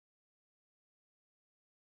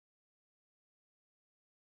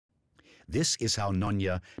This is how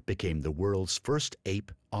Nonya became the world's first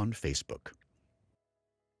ape on Facebook.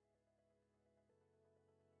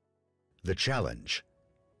 The challenge.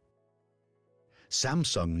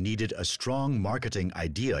 Samsung needed a strong marketing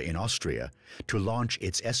idea in Austria to launch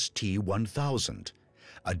its ST1000,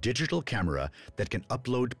 a digital camera that can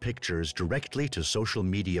upload pictures directly to social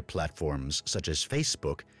media platforms such as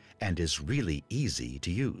Facebook and is really easy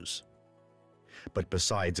to use. But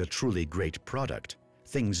besides a truly great product,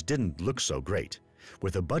 things didn't look so great,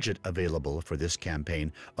 with a budget available for this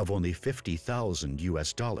campaign of only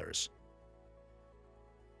 $50,000.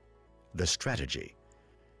 The strategy.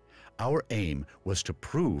 Our aim was to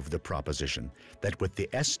prove the proposition that with the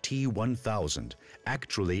ST1000,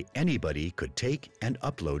 actually anybody could take and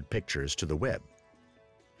upload pictures to the web.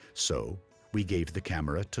 So we gave the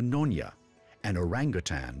camera to Nonya, an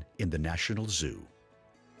orangutan in the National Zoo.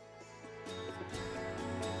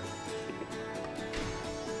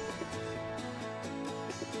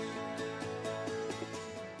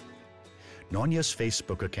 Nonya's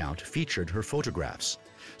Facebook account featured her photographs,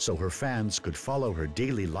 so her fans could follow her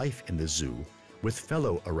daily life in the zoo with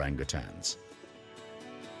fellow orangutans.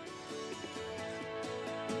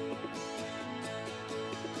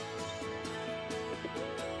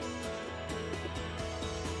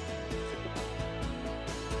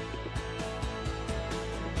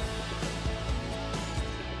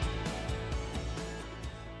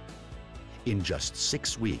 In just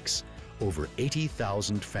 6 weeks, over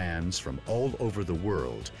 80,000 fans from all over the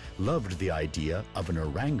world loved the idea of an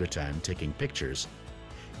orangutan taking pictures,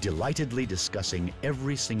 delightedly discussing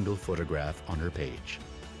every single photograph on her page.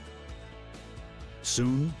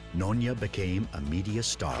 Soon, Nonya became a media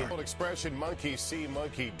star. The old expression, monkey see,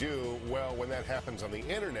 monkey do. Well, when that happens on the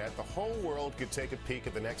internet, the whole world could take a peek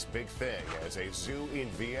at the next big thing, as a zoo in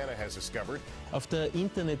Vienna has discovered. Auf der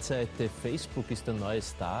Internetseite Facebook ist der neue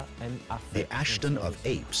Star ein Affe. The Ashton of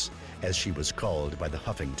Apes, as she was called by the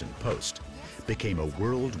Huffington Post, became a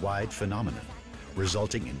worldwide phenomenon,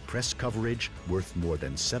 resulting in press coverage worth more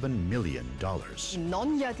than $7 million.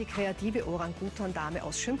 Nonya, die kreative Orangutan-Dame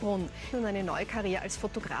aus Schönbrunn, nun eine neue Karriere als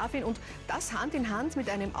Fotografin und das Hand in Hand mit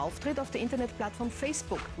einem Auftritt auf der Internetplattform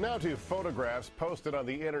Facebook. Now to photographs posted on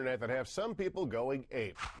the internet that have some people going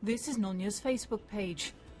ape. This is Nonya's Facebook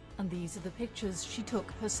page, and these are the pictures she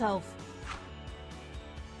took herself.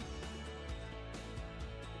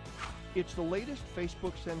 It's the latest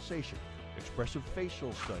Facebook sensation. Expressive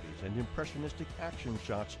facial studies and impressionistic action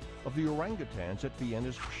shots of the orangutans at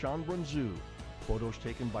Vienna's Schönbrunn Zoo. Photos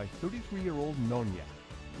taken by 33-year-old Nonya,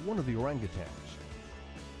 one of the orangutans.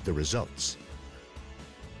 The results.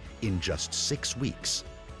 In just 6 weeks,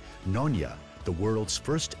 Nonya, the world's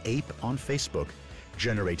first ape on Facebook,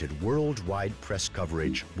 generated worldwide press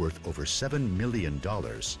coverage worth over $7 million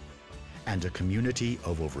and a community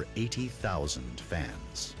of over 80,000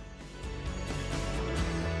 fans.